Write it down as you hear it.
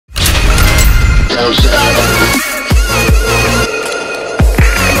Hey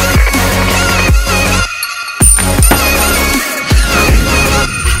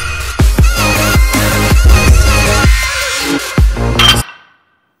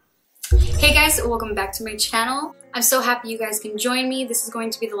guys, welcome back to my channel. I'm so happy you guys can join me. This is going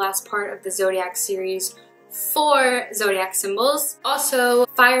to be the last part of the Zodiac series for Zodiac symbols. Also,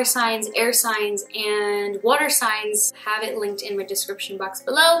 fire signs, air signs, and water signs, have it linked in my description box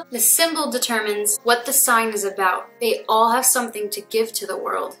below. The symbol determines what the sign is about. They all have something to give to the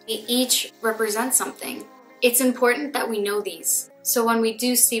world. They each represent something. It's important that we know these, so when we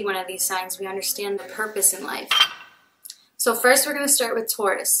do see one of these signs, we understand the purpose in life. So first we're going to start with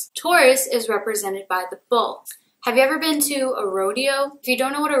Taurus. Taurus is represented by the bull. Have you ever been to a rodeo? If you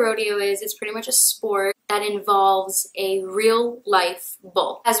don't know what a rodeo is, it's pretty much a sport that involves a real life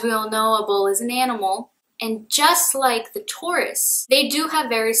bull. As we all know, a bull is an animal, and just like the Taurus, they do have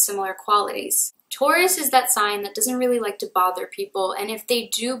very similar qualities. Taurus is that sign that doesn't really like to bother people, and if they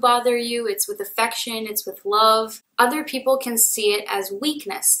do bother you, it's with affection, it's with love. Other people can see it as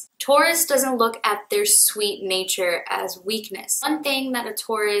weakness. Taurus doesn't look at their sweet nature as weakness. One thing that a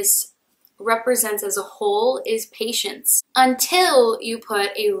Taurus represents as a whole is patience, until you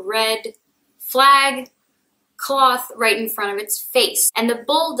put a red flag cloth right in front of its face. And the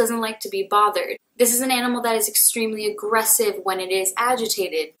bull doesn't like to be bothered. This is an animal that is extremely aggressive when it is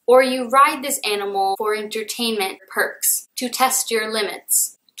agitated. Or you ride this animal for entertainment perks, to test your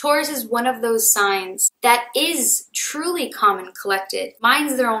limits. Taurus is one of those signs that is truly calm and collected,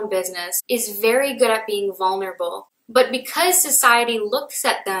 minds their own business, is very good at being vulnerable. But because society looks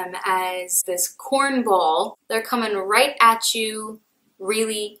at them as this cornball, they're coming right at you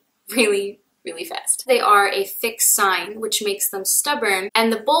really fast. They are a fixed sign, which makes them stubborn,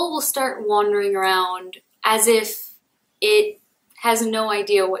 and the bull will start wandering around as if it has no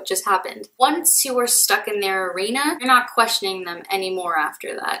idea what just happened. Once you are stuck in their arena, you're not questioning them anymore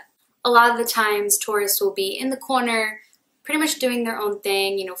after that. A lot of the times, Taurus will be in the corner, pretty much doing their own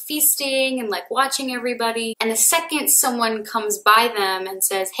thing, you know, feasting and like watching everybody. And the second someone comes by them and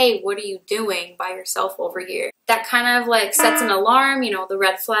says, hey, what are you doing by yourself over here? That kind of like sets an alarm, you know, the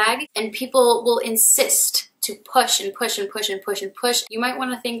red flag, and people will insist to push and push and push and push and push. You might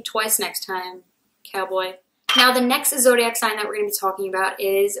want to think twice next time, cowboy. Now the next zodiac sign that we're going to be talking about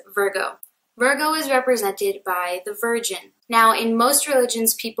is Virgo. Virgo is represented by the Virgin. Now, in most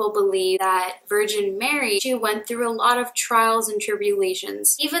religions, people believe that Virgin Mary, she went through a lot of trials and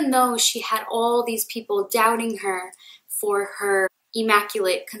tribulations. Even though she had all these people doubting her for her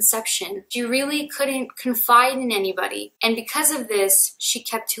immaculate conception, she really couldn't confide in anybody. And because of this, she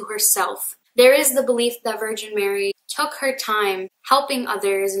kept to herself. There is the belief that Virgin Mary took her time helping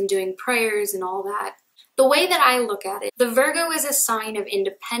others and doing prayers and all that. The way that I look at it, the Virgo is a sign of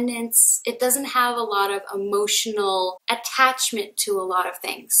independence. It doesn't have a lot of emotional attachment to a lot of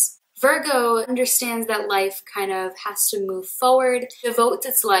things. Virgo understands that life kind of has to move forward, devotes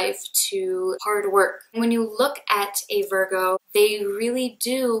its life to hard work. When you look at a Virgo, they really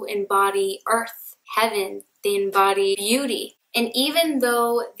do embody earth, heaven, they embody beauty. And even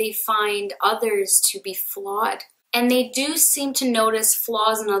though they find others to be flawed, and they do seem to notice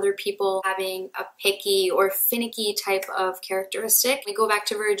flaws in other people having a picky or finicky type of characteristic. We go back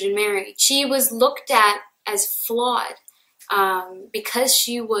to Virgin Mary. She was looked at as flawed because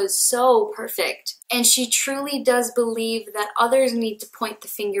she was so perfect. And she truly does believe that others need to point the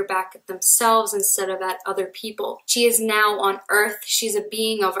finger back at themselves instead of at other people. She is now on Earth. She's a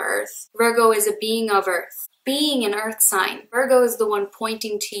being of Earth. Virgo is a being of Earth. Being an Earth sign, Virgo is the one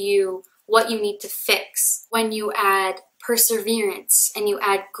pointing to you what you need to fix when you add perseverance and you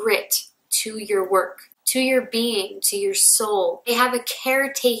add grit to your work, to your being, to your soul. They have a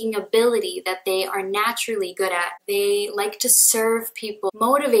caretaking ability that they are naturally good at. They like to serve people,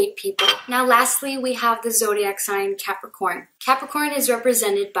 motivate people. Now lastly, we have the zodiac sign Capricorn. Capricorn is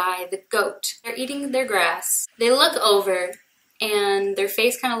represented by the goat. They're eating their grass. They look over and their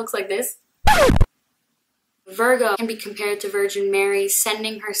face kind of looks like this. Virgo can be compared to Virgin Mary,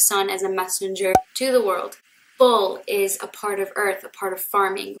 sending her son as a messenger to the world. Bull is a part of earth, a part of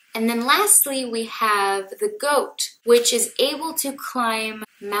farming. And then lastly, we have the goat, which is able to climb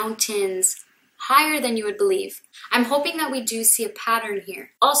mountains higher than you would believe. I'm hoping that we do see a pattern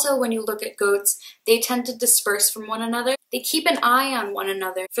here. Also, when you look at goats, they tend to disperse from one another. They keep an eye on one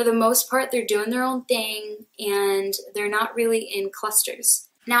another. For the most part, they're doing their own thing, and they're not really in clusters.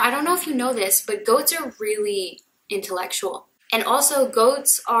 Now, I don't know if you know this, but goats are really intellectual. And also,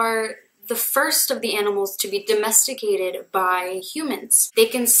 goats are the first of the animals to be domesticated by humans. They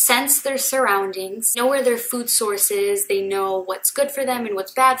can sense their surroundings, know where their food source is, they know what's good for them and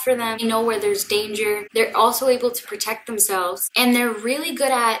what's bad for them, they know where there's danger. They're also able to protect themselves, and they're really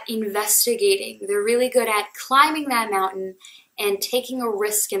good at investigating. They're really good at climbing that mountain and taking a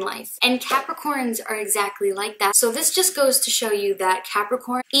risk in life. And Capricorns are exactly like that. So this just goes to show you that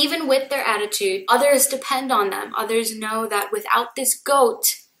Capricorn, even with their attitude, others depend on them. Others know that without this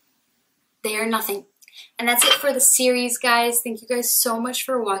goat, they are nothing. And that's it for the series, guys. Thank you guys so much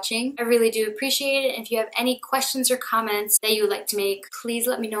for watching. I really do appreciate it. If you have any questions or comments that you would like to make, please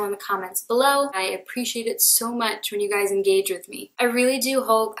let me know in the comments below. I appreciate it so much when you guys engage with me. I really do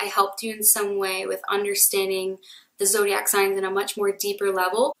hope I helped you in some way with understanding the zodiac signs in a much more deeper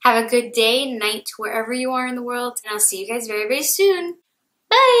level. Have a good day, night, wherever you are in the world, and I'll see you guys very, very soon.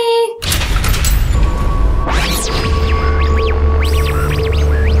 Bye!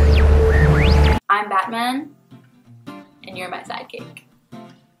 I'm Batman, and you're my sidekick.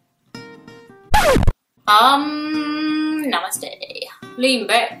 Namaste. Lean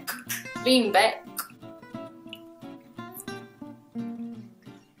back. Lean back.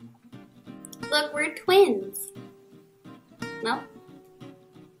 Look, we're twins. No?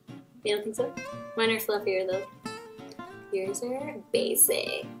 You don't think so? Mine are fluffier though. Yours are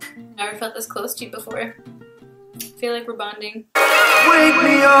basic. Never felt this close to you before. I feel like we're bonding. Wake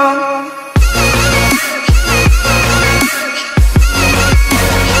me up.